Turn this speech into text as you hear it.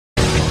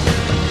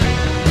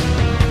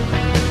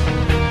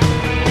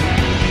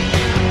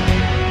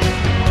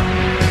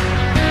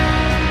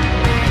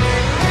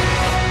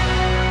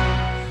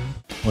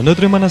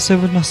Өнөөдрийн манай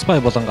Seven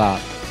Spy болонгаа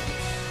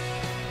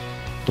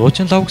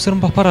дуучин лавгсран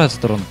папараз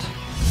дөрөнд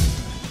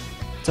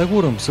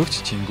загвар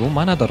өмсөгч Чингүн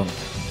манай дөрөнд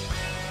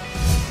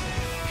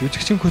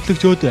жүжигчин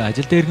хөтлөгч өөдөө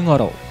ажилд иргэн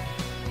оров.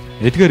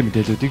 Эдгээр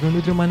мэдээллүүдийг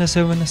өнөөдрийн манай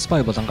Seven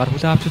Spy болонгаар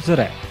хүлээн авч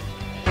үзээрэй.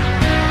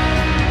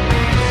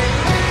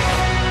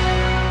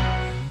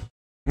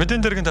 Мэдэн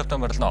дэргийн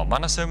тавтан морилно.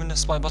 Манай Seven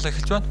Spy болон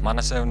эхэлж байна.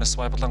 Манай Seven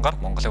Spy болонгаар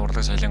Монголын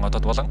урлаг соёлын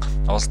одод болон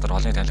улс төр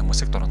олон танил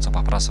хүмүүсийг дуранцсан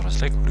папараз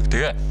сурвалжлыг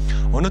хүргэдэг.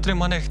 Өнөөдрийн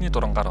манай эхний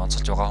дурангаар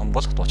онцолж байгаа хүн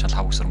бол дуучин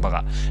лавгсран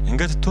байгаа.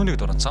 Ингээд түүнийг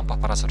дуранцсан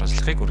папараз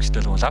сурвалжлыг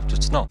үргэлжлүүлэн авч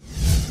үзнэ.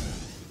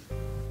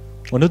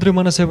 Өнөөдрийн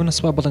манай Seven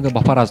Spy болонгийн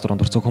папараз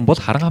дуранд орсон хүн бол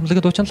харан хамтлагийн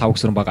дуучин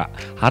лавгсран байгаа.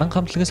 Харан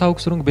хамтлагийн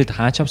лавгсран бид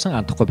хаач авсан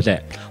андахгүй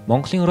билээ.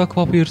 Монголын рок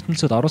pop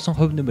ертөнцид оруулсан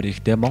хувь нэмэр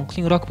ихтэй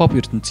Монголын рок pop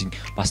ертөнцийн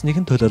бас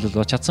нэгэн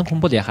төлөөлөл чадсан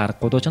хүн бол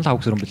яхаарахгүй дуучин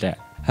лавгсран билээ.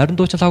 Харин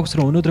дуучин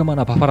лавгсран өнөөдрийн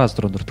манай папараз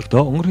дуранд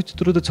өртөгдөө өнгөрөх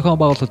өдрүүдэд зохион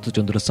байгуулалтад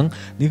өндөрлсөн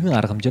нэгэн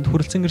арга хэмжээнд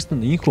хүрэлцэн ирсэн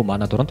нь ийхүү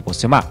манай дуранд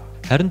бус юм а.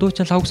 Харин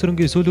дуучин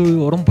лавгсрангийн сүүлийн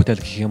үеийн уран бүтээл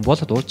гэх юм бол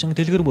дуучин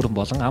дэлгэр мөрөн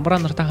болон амраа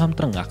нартай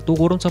хамтран ах ト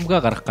ゥ гурван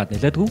цамгаа гаргах гад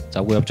нэлээдгүй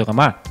завгүй явж байгаа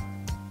юм а.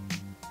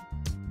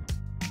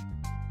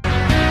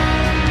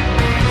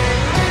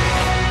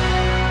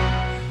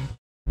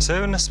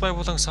 Seven Spy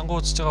болон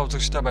сонгоо үзэж байгаа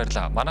үзэгчтэй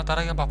баярлалаа. Манай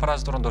дараагийн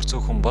папараз дуранд орсон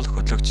хүн бол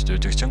хөтлөгч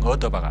жүжигчин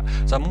өөдөө байгаа.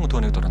 За мөн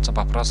түүнийг дуранцсан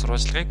папараз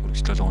сурвалжлагыг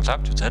үргэлжлүүлэн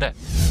авч үзээрэй.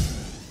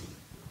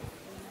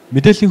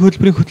 Мэдээллийн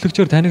хөтөлбөрийн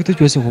хөтлөгчөөр танигдж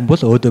байсан хүн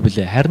бол өөдөө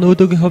билээ. Харин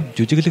өөдөөгийн хувьд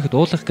жүжиглэх,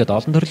 дуулах гэд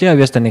олон төрлийн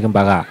авьяастай нэгэн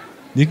байгаа.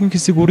 Нэгэн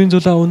хэсэг үрийн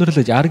зулаа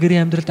өнөрлөж ар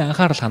гэрийн амьдралд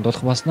анхаарал хандуулах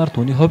болсноор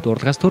түүний хувьд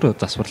урлагаас төр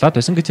засварлаад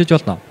байсан гэж хэлж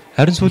болно.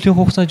 Харин сүүлийн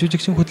хугацаанд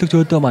жүжигчин хөтлөгч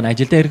өөдөө маань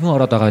ажилдаа иргэн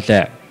ороод байгаа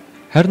билээ.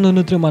 Харин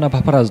өнөөдрийн манай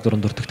папараз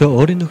дуранд өртөгтөө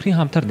өөрийн нөхрийн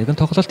хамтаар нэгэн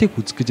тоглолтыг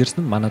үзэх гэж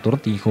ирсэн нь манай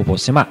дуранд ийхүү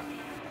бус юм а.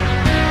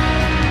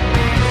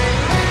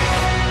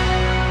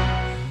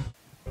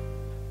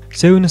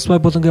 Seven Spy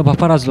болонгийн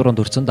папараз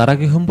дуранд өртсөн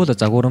дараагийн хүн бол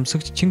загвар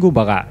өмсөгч Чингүн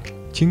байгаа.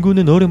 Чингүн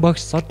нь өөрийн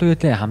багш сад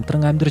туяатай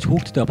хамтран амьдарч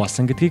хүүхдтэй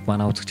болсон гэдгийг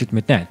манай үзэгчид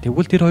мэднэ.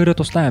 Тэгвэл тэр хоёроо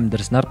туслан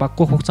амьдарснаар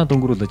баггүй хугацаанд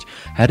өнгөрүүлж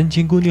харин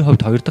Чингүний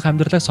хувьд хоёр дахь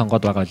амьдралаа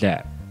сонгоод байгаа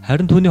лээ.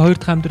 Харин түүний хоёр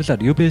дахь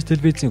амьдралаар UBS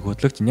телевизийн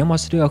хөтлөгч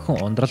Нямасрын охин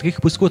Ундрал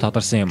гих бүсгүй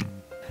тодорсон юм.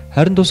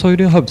 Харин тус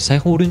хоёрын хувьд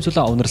саяхан үрийн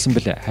зулаа унарсан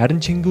билээ. Харин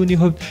Чингүний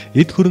хувьд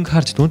эд хөрөнгө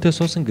харж түүнтэй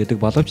суусан гэдэг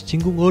боловч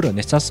Чингүн өөрөө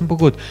няцаасан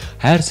бөгөөд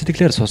хайр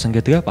сэтгэлээр суусан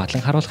гэдгээ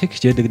батлан харуулахыг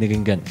хичээдэг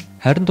нэгэн гэн.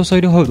 Харин тус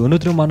хоёрын хувьд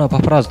өнөөдрийн манай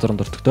папараз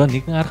дуранд өртөгдөө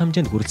нэгэн арга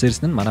хэмжээнд хүрэлцэн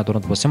ирсэн нь манай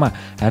дуранд бус юм а.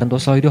 Харин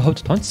тус хоёрын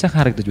хувьд тонц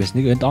сайхан харагдаж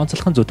байсныг энд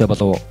онцлох нь зүйтэй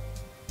болов уу?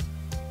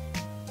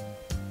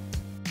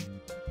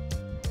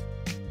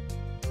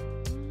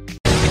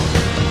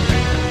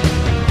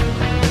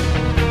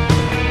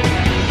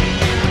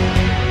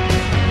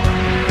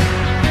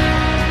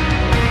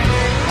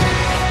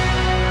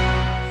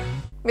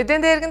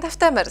 Мэдэн дээргэн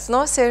тавтай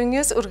марсноо Seven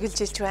News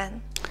үргэлжилж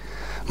байна.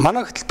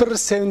 Манай хөтөлбөр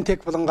Seven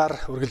Tech болонгаар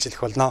үргэлжлэх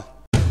болно.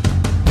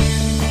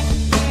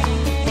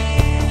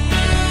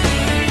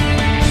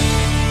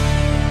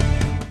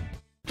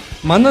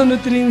 Манай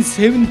өнөөдрийн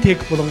Seven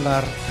Tech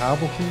болонгаар та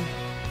бүхэн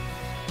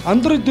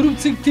Android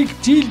 4.0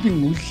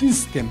 жилбийн үйлдвэрлэлийн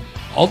систем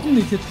олон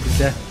нийтэд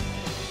хүрлээ.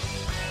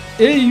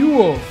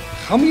 AU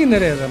хамгийн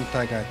нарийн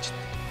харамтай гэж.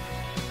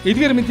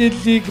 Эдгээр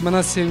мэдээллийг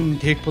манай Seven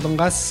Tech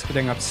болонгаас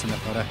хүлээн авсан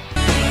байна.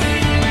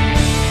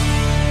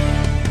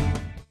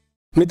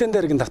 Мэдэн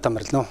дээргэн тавтан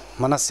морилно.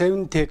 Манай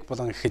Seven Tech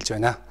болон эхэлж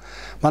байна.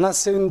 Манай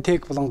Seven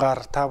Tech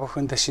болонгаар та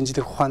бүхэнд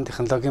шинжлэх ухаан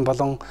технологийн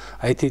болон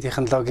IT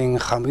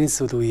технологийн хамгийн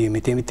сүүлийн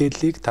үеийн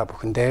мэдээллийг та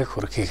бүхэндээ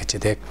хүргэхийг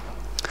хичээдэг.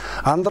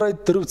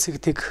 Android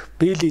 4.0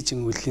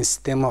 биелижин үйлдвэрлэлийн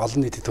систем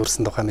олон нийтэд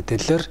хүрсэн тухай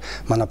мэдээллээр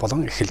манай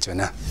болон эхэлж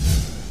байна.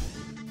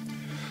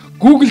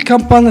 Google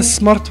компани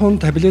смартфон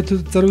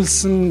таблетууд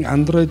зориулсан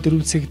Android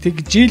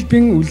 4.0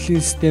 жилбийн үйлдвэрлэлийн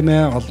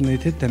системээ олон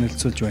нийтэд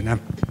танилцуулж байна.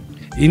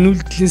 Энэ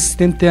үйлдвэрлэлийн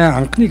системтэй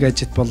анхны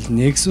гаджет бол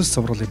Nexus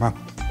суврал юм а.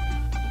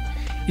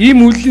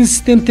 Ийм үйлдвэрлэлийн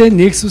системтэй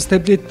Nexus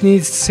таблетны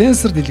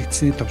сенсор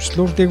дэлгэцний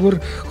төвчлүүр дээгүүр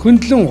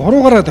хөндлөн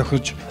хуруугаараа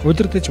тохиж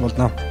удирдах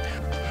болно.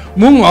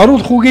 Мөн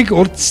оруулах үгийг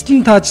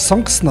урьдчилан тааж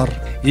сонгосноор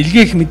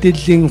илгээх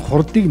мэдээллийн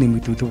хурдыг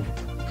нэмэгдүүлв.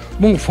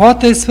 Мөн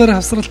фотосфер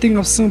хавсралтын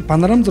авсан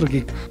панорам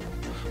зургийг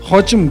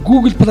хожим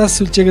Google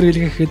Plus сүлжээгээр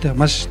илгээхэд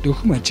маш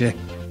дөхөм ажээ.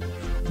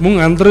 Мөн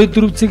Android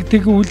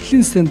 4.0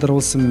 үйлдвэрлэлийн системд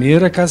оруулсан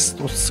Miracast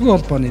усгүй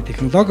холбооны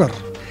технологиор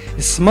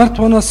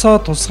смартфоноос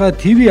тусгай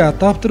TV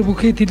адаптер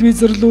бүхий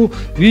телевизор руу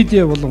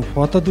видео болон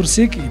фото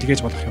дүрсийг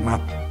илгээж болох юм а.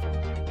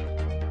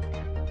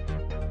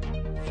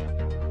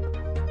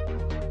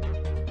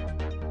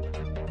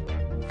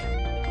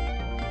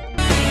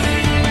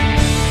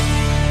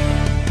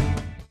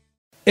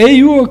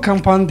 AU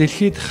компани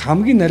дэлхийд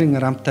хамгийн нарийн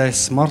харамтай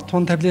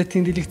смартфон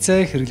таблетын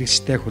дэлгэцээ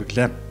хэрэглэгчтэй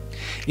хүргэлээ.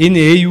 Энэ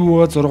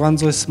AU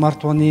 600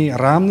 смартфоны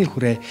RAM-ны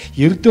хүрээ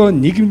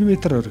 91 мм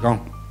өргөн.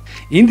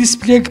 Энэ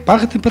дисплейг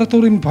бага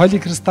температурын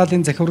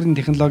поликристаллын захиурын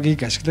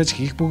технологиг ашиглаж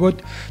хийх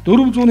бөгөөд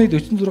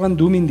 446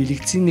 дүүмийн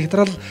дэлгэцийн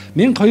нэгтрал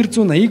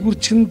 1280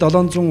 хүрчэн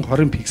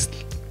 720 пиксел.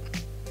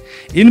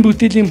 Энэ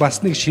бүтээлийн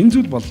бас нэг шинэ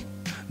зүйл бол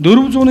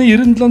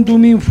 497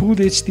 дүүмийн Full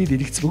HD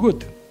дэлгэц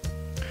бөгөөд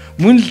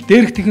мөн л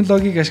дээрх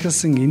технологиг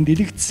ашигласан энэ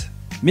дэлгэц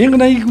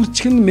 1080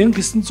 гүрчг нь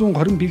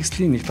 1920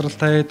 пикселийн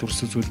нягтралтай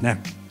дүрс үзүүлнэ.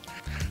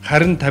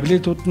 Харин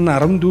таблетууд нь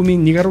 10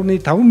 дюймийн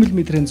 1.5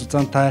 мм-ийн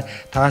зузаантай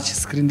тач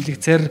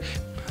скринлэгцээр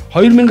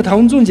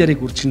 2560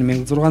 гүрчг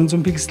нь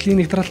 1600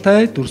 пикселийн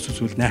нягтралтай дүрс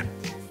үзүүлнэ.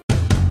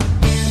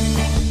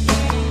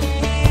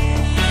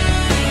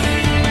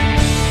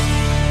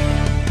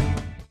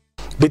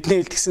 Бидний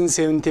илтгэсэн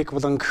 7Tech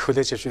буланг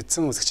хүлээж авч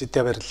үзсэн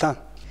үзэгчдэд баярлалаа.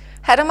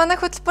 Харин манай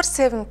хөтөлбөр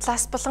 7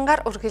 Plus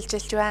булангаар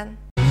үргэлжилж байна.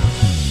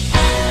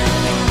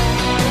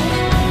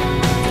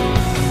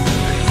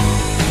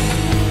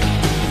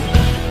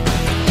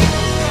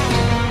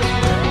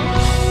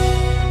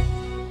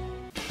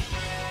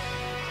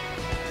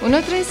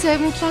 Өнөөдрийн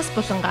 7 Plus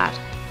булангаар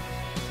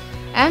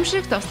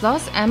аимшиг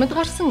тослоос амьд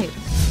гарсан ир.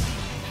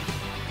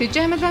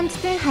 Пижамал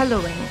амьтдын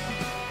Halloween.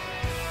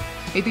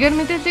 Эдгээр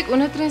мэдээллийг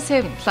өнөөдрийн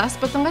 7 Plus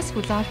булангаас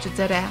хүлээн авч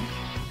үзээрэй.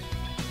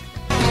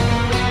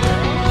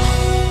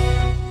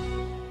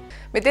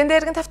 Мэдэн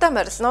дээргэн тавтай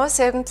морилно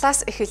 7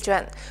 Plus эхэлж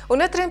байна.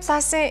 Өнөөдрийн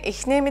Plus-ын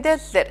эхний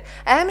мэдээллээр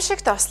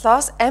аимшиг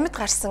тослоос амьд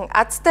гарсан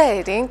азтай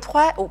аярын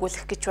тухай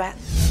өгүүлэх гэж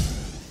байна.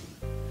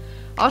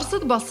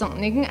 Оросд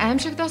болсон нэгэн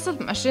аимшиг тосол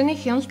машины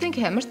хяналтын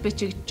камерт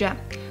бичигджээ.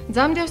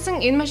 Замд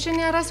явсан энэ машины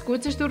араас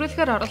гүйцэж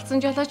дүүрэлэхээр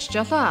оролцсон жолооч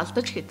жолоо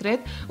алдаж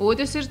хэтрээд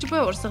өөдөөс ирж буй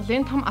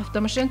урсгалын том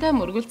автомашинтай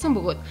мөргөлдсөн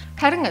бөгөөд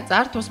харин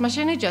зар тус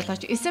машины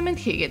жолооч эсэмэнд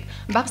хийгээд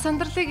баг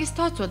сандарлыг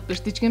стооцвол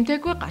бэртэж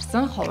гэмтээгүй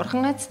гарсан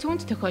ховорхон аз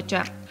түүнд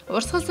тохиожээ.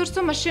 Урсгал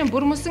сүрсэн машин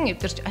бүр мөсөн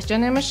эвдэрч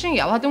ачааны машин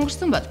яваад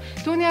өнгөрсөн бол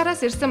түүний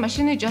араас ирсэн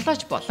машины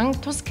жолооч болон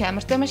тус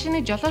камертай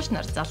машины жолооч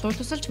нар залуу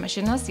тусалж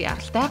машинаас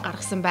яралтай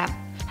гаргасан байна.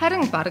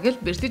 Харин бараг л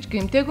бэртэж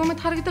гэмтээгүй мэт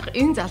харагдах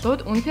энэ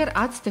залууд үнэхээр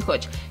аз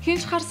төхөж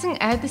хинж харсан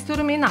айдас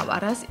төрөм энэ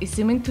аваараас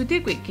эсэмэнд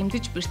төдийгүй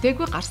гэмтэж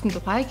бэртээгүй гарсан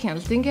тухай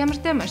хяналтын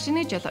камертай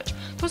машины жолооч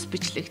тус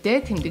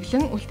бичлэгтээ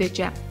тэмдэглэн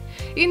үлдээжээ.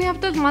 Энэ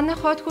явдал манай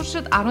хойд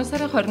хуршид 10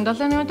 сарын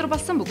 27-ны өдөр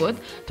болсон бөгөөд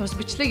тус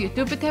бичлэг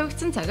YouTube-д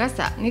тавигдсан цагаас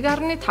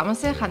 1.5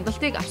 сая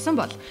хандлтыг авсан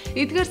бол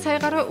эдгээр сая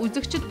гаруй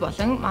үзэгчд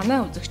болон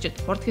манай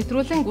үзэгчд хурд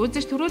хэтрүүлэн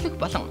гүйцэж төрүүлэх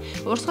болон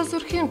урсгал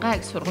сүрхийн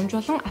гайг сургамж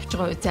болон авч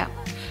байгаа үзье.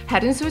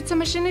 Харин сүйдсэн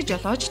машины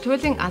жолооч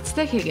туйлын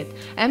азтай хийгээд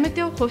амьд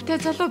яв хувьтай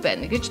залуу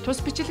байна гэж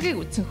тус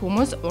бичлэгийг үзсэн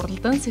хүмүүс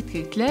уралдан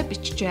сэтгэгдлээ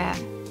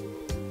бичжээ.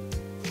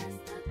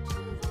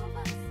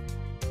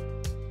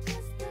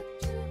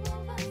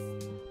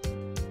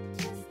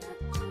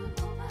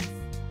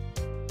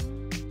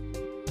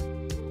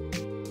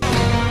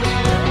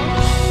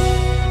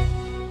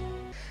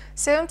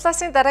 Seven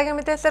Plus-ын дараагийн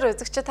мэдээлэлээр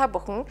үзэгч та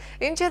бүхэн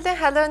энэ жилийн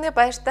Halloween-ы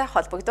баяртай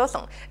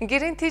холбогдуулан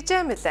гэрийн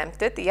пижамал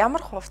амьтад ямар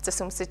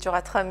хувцас өмсөж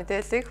байгаа тухай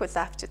мэдээллийг хүлээн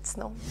авч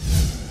үзсэн үү?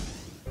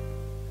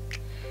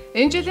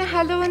 Энэ жилийн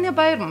Halloween-ы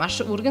баяр маш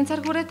өргөн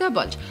цар хүрээтэй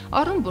болж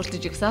орон бүрт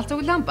жигсаал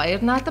цуглаан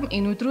баяр наадам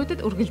энэ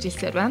өдрүүдэд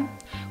үргэлжилсээр байна.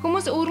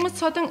 Хүмүүс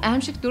өвөрмөц содон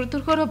аимшиг дүр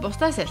төрхөөрөө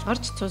бусдаас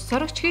ялгарч цус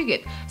сорогч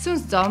хийгээд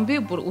сүнс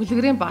зомби бүр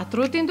үлгэрийн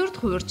баатруудын дүрд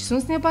хуурж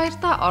сүнсний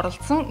баяртаа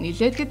оролцсон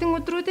нилээд хэдэн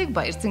өдрүүдийг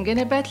баяр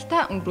цэнгэнэ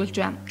байдалтай өнгөрүүлж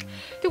байна.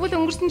 Тэгвэл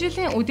өнгөрсөн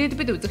жилийн үдээд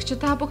бид үзэгч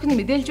та бүхэн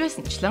мэдээлж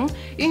байсанчлан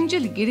энэ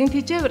жил гэрийн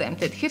тижээвэр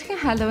амьтад хэрхэн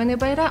Halloween-ы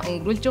баяраа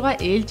өнгөрүүлж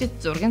байгаа ээлжид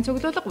зургийн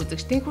цуглуулга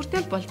үзэгчдийн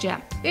хүртэл болжээ.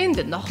 Энд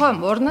нохой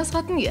муурнаас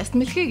гадна яст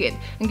мэлхийгээд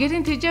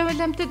гэрийн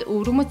тижээвэр амьтад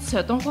өвөрмөц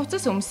содон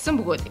хувцас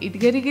өмссөн бөгөөд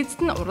эдгээрийг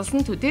эзэд нь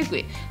урлсан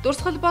төдийгүй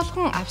дурсгал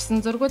болгон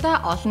авсан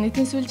зургуудаа олон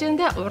нийтийн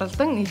сүлжээндээ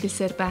уралдан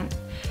нийлүүлсээр байна.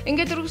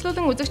 Ингээд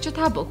үргэлжлүүлэн үзэгч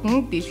та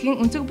бүхэн дэлхийн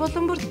өнцөг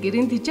булан бүрт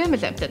гэрийн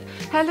тижээвэр амьтад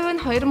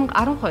Halloween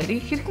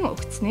 2012-ыг хэрхэн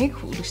өгцнийг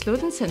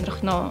үргэлжлүүлэн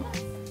сонирхно.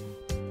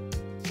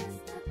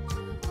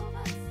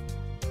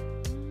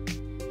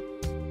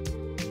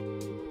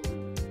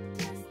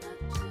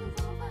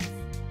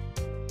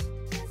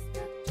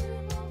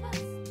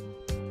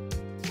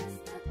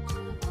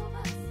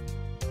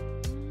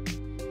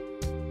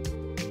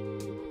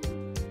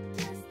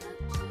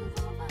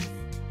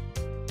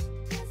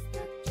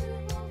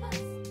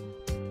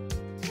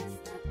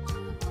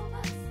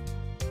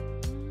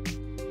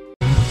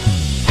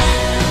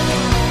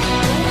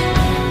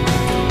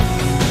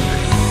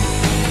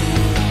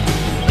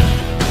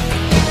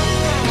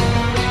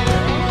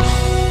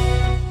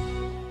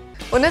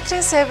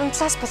 Өнөөдрийн 7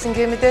 Plus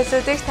булангийн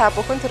мэдээллүүдийг та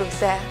бүхэн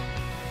төрүүлээ.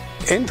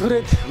 Энэ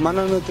түрээд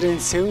манай өнөөдрийн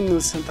 7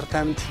 News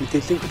Entertainment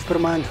мэдээллийн хөтөлбөр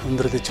маань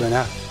өндөрлөж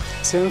байна.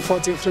 7 for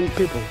different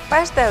people.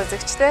 Баяртай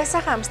үзэгчдээ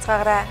сайхан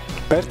амсцгаагаарай.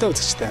 Баяртай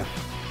үзэгчдээ.